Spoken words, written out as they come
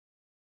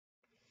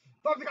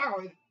From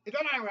Chicago. It's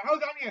on anyway.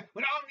 How's on here?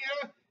 When I'm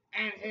here,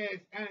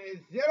 and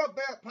his little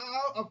bit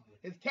power of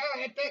his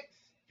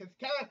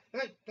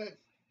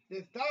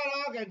his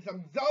dialogue and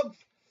some jokes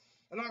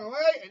along the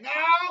way, and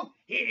now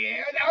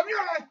here's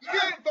Amira.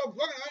 Again, folks,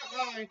 welcome to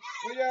Nightline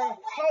with your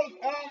host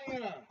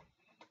Amira.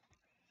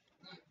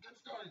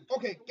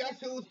 Okay,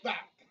 guess who's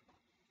back?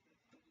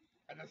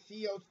 And the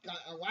CEO's got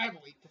a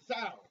rivalry to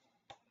settle.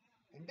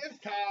 And this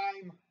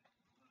time,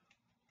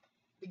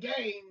 the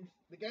game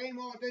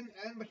warden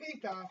and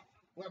Batista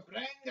will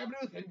bring the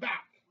Bluetooth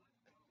back.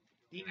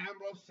 Dean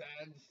Ambrose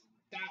says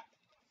that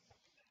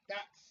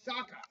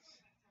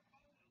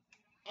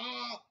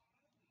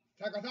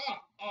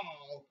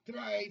all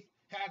three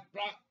has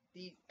brought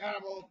the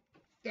animal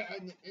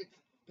and it's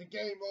the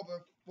game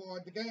over for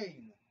the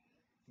game.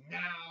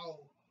 Now,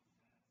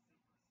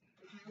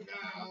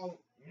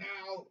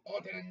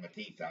 Orton and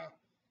Batista,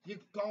 you're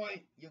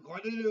going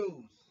to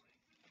lose.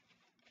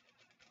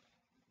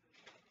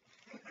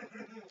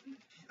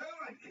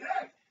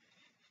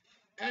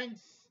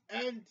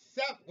 And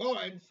Seth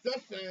Rollins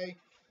just say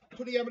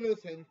to the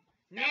Evolution,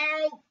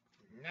 now,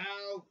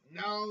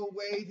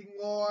 waging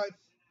wars,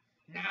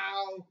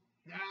 now,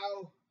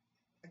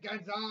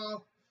 against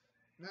all,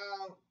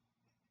 now,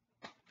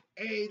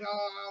 aid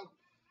all,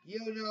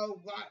 you know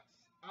what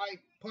I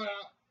put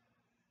up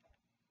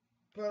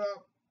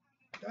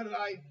to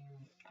life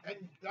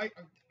and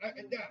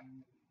death.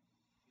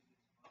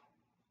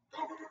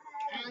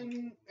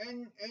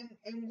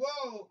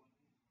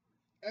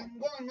 And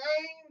Roman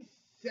Reigns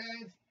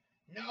says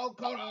no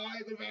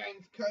Kodai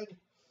revenge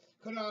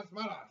could us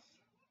us.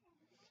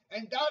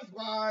 And that's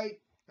why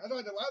the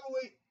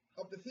rivalry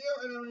of the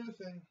CEO and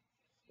Evolution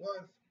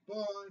was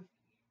born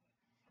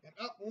and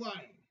up and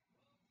running.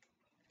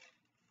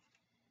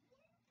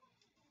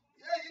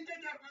 Yeah, you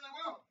did that really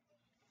well.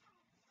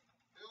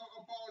 I don't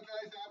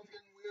apologize, I was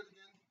getting weird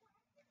again.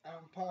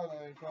 I'm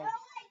apologizing, folks.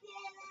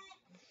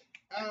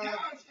 And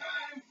now it's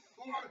time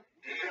for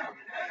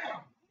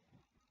M&M.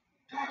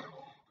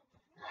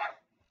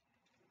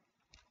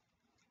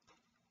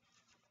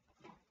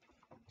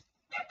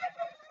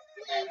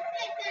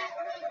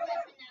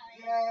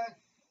 Yes.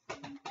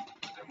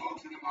 The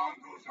Mooks and the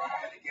Mongoose are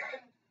at it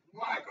again.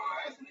 Michael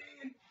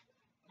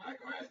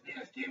Essany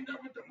has teamed up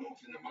with the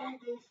Mooks and the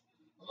Mongoose,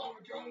 along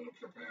with Johnluke,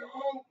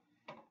 Chaparro,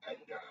 and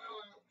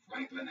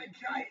Franklin and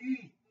Jai.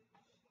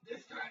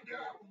 This time they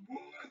are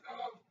rulers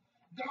of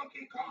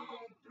Donkey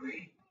Kong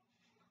 3.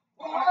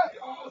 What?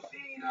 All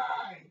seen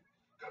eye.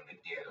 Come to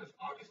theaters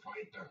August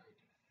 23rd.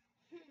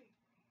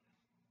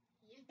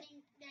 You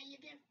think that you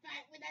can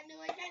fight with a new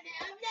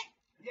object?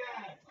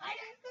 Yes. Fire!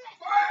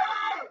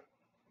 Fire!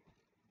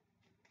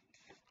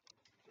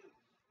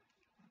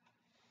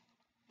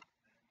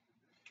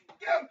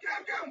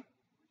 Go!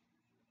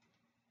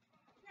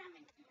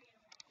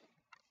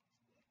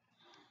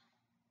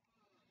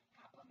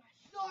 I'll put my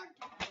sword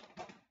down.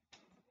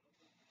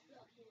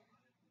 Look here.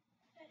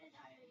 That is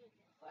how you use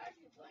it. First,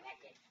 you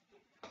connect it.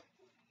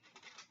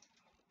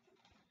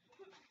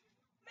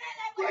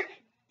 Melee Quick!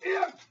 weapon!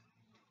 Here!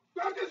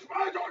 Grab this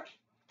fire torch!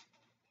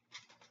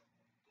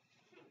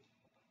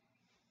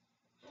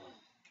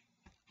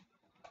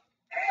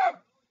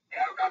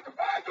 Am got the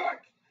fire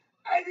torch!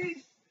 And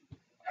he's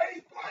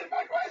putting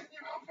my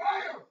question on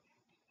fire!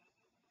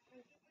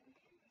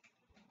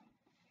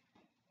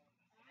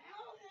 I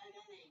don't think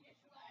I need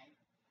this way.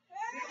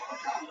 You will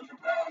come with your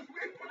powers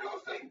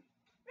reproducing!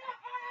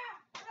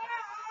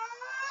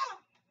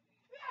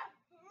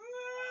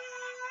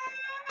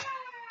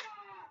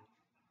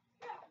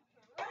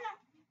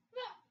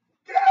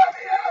 Get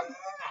him!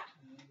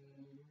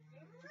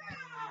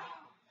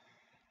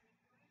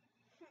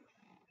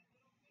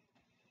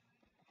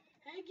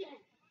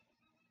 Again.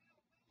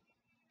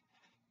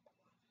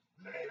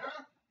 Later,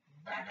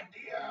 back at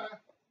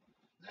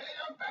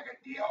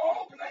the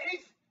old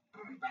place.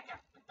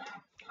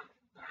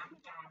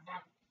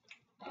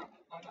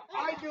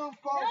 I do,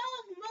 folks.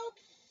 Those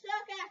mooks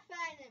suck at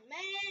fighting,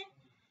 man.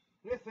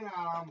 Listen,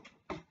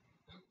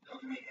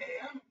 Look at me,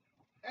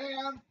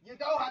 Am. you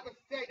don't have to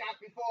say that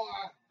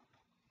before.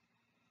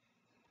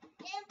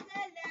 Give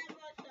the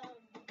level some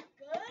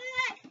good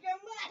extra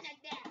money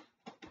there.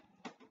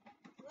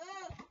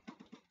 Whoa.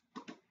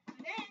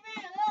 They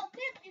made a little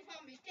tipsy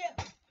from me, too.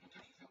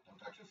 Don't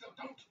touch yourself,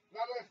 don't.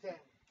 Now listen,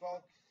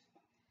 folks.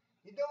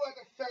 You do have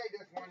to say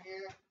this one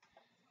here.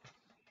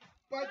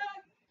 But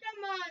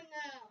Come on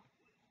now.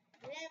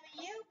 Whenever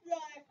you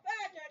fly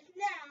further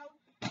now,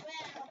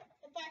 well,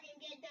 if I can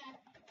get the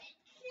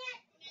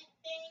enchantment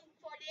thing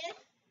for this,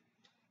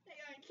 the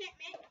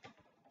enchantment,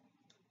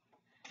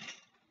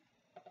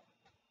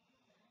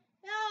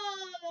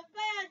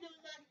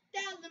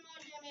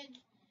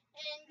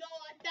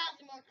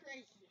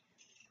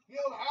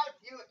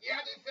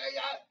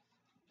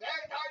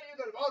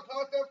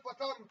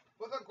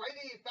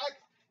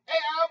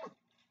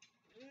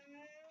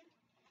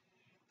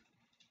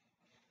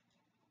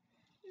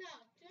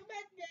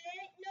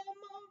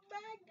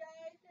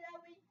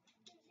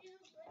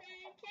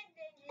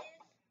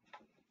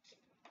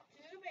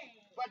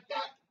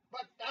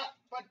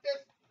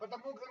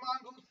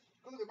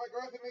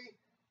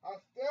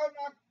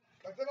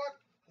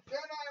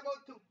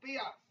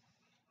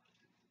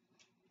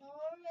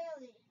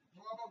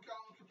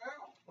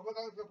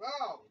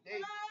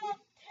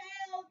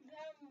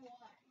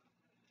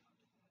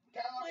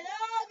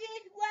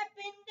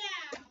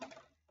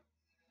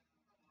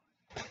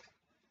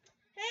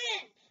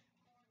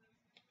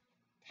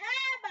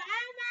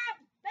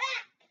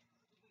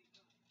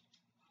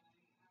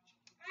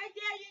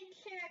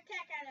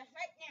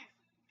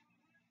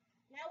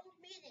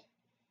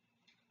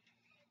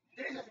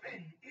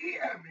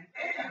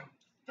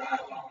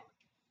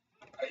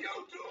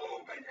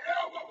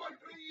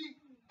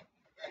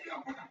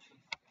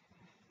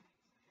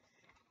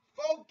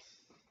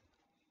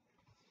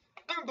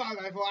 Sometimes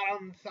I thought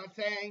I'm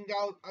saying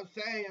those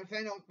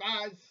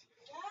bad. No,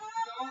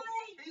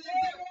 he didn't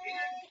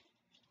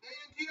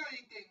do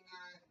anything.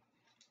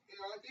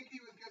 I think he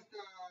was just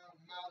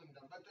mouthing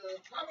them. But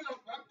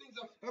wrap things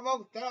up.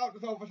 That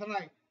was over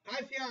tonight.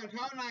 Nice year and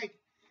how night.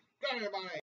 Good everybody.